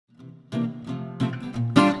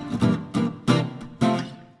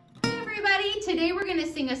today we're gonna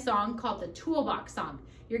sing a song called the Toolbox Song.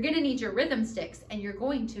 You're gonna need your rhythm sticks and you're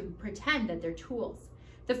going to pretend that they're tools.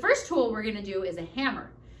 The first tool we're gonna do is a hammer.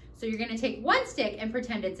 So you're gonna take one stick and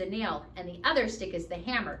pretend it's a nail, and the other stick is the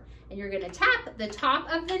hammer. And you're gonna tap the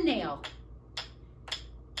top of the nail.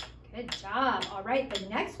 Good job. All right, the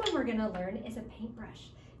next one we're gonna learn is a paintbrush.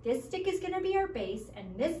 This stick is gonna be our base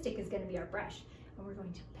and this stick is gonna be our brush. And we're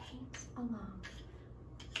going to paint along.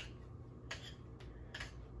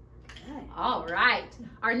 Good. All right,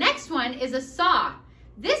 our next one is a saw.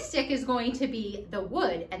 This stick is going to be the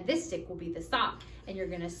wood and this stick will be the saw. And you're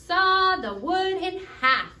gonna saw the wood in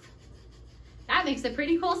half. That makes a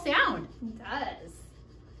pretty cool sound. It does.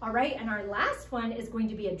 All right, and our last one is going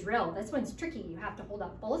to be a drill. This one's tricky. You have to hold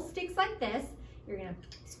up both sticks like this. You're gonna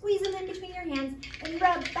squeeze them in between your hands and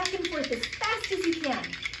rub back and forth as fast as you can.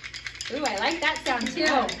 Ooh, I like that sound too.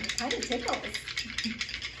 Yeah, it kind of tickles.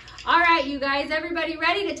 All right, you guys, everybody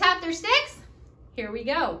ready to tap their sticks? Here we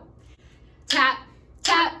go. Tap,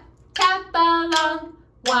 tap, tap along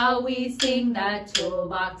while we sing the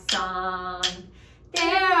toolbox song.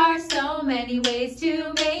 There are so many ways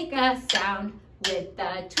to make a sound with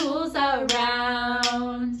the tools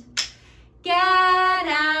around. Get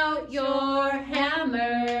out your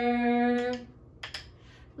hammer.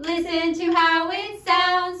 Listen to how it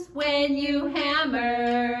sounds when you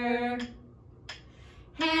hammer.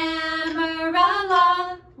 Hammer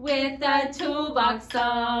along with the toolbox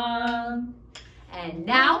song. And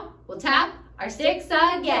now we'll tap our sticks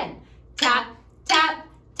again. Tap, tap,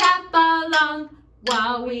 tap along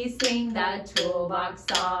while we sing the toolbox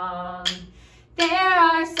song. There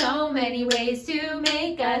are so many ways to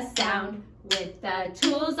make a sound with the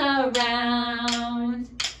tools around.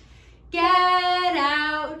 Get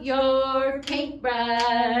out your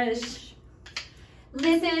paintbrush.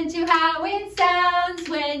 Listen to how it sounds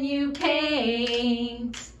when you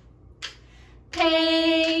paint.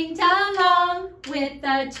 Paint along with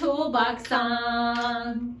the toolbox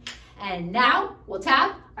song. And now we'll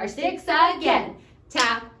tap our sticks again.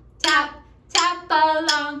 Tap, tap, tap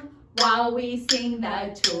along while we sing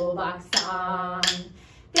the toolbox song.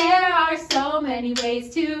 There are so many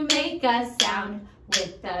ways to make a sound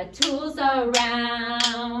with the tools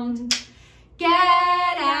around. Get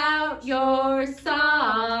out your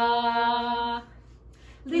saw.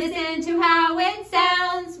 Listen to how it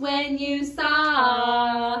sounds when you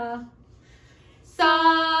saw.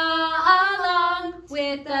 Saw along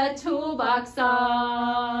with the toolbox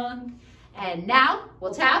song. And now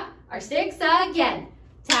we'll tap our sticks again.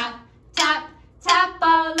 Tap, tap, tap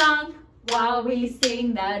along while we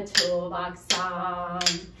sing the toolbox song.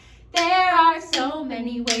 There are so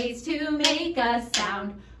many ways to make a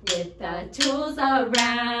sound with the tools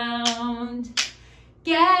around.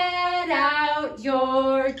 Get out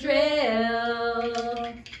your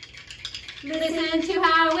drill. Listen to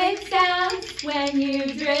how it sounds when you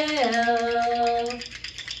drill.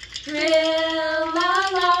 Drill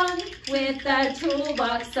along with the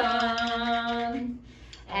toolbox song.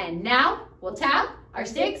 And now we'll tap our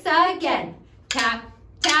sticks again. Tap,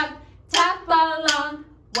 tap, tap along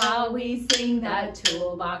while we sing the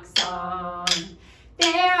toolbox song.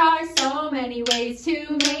 There are so many ways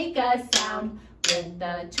to make a sound with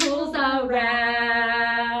the tools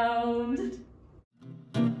around.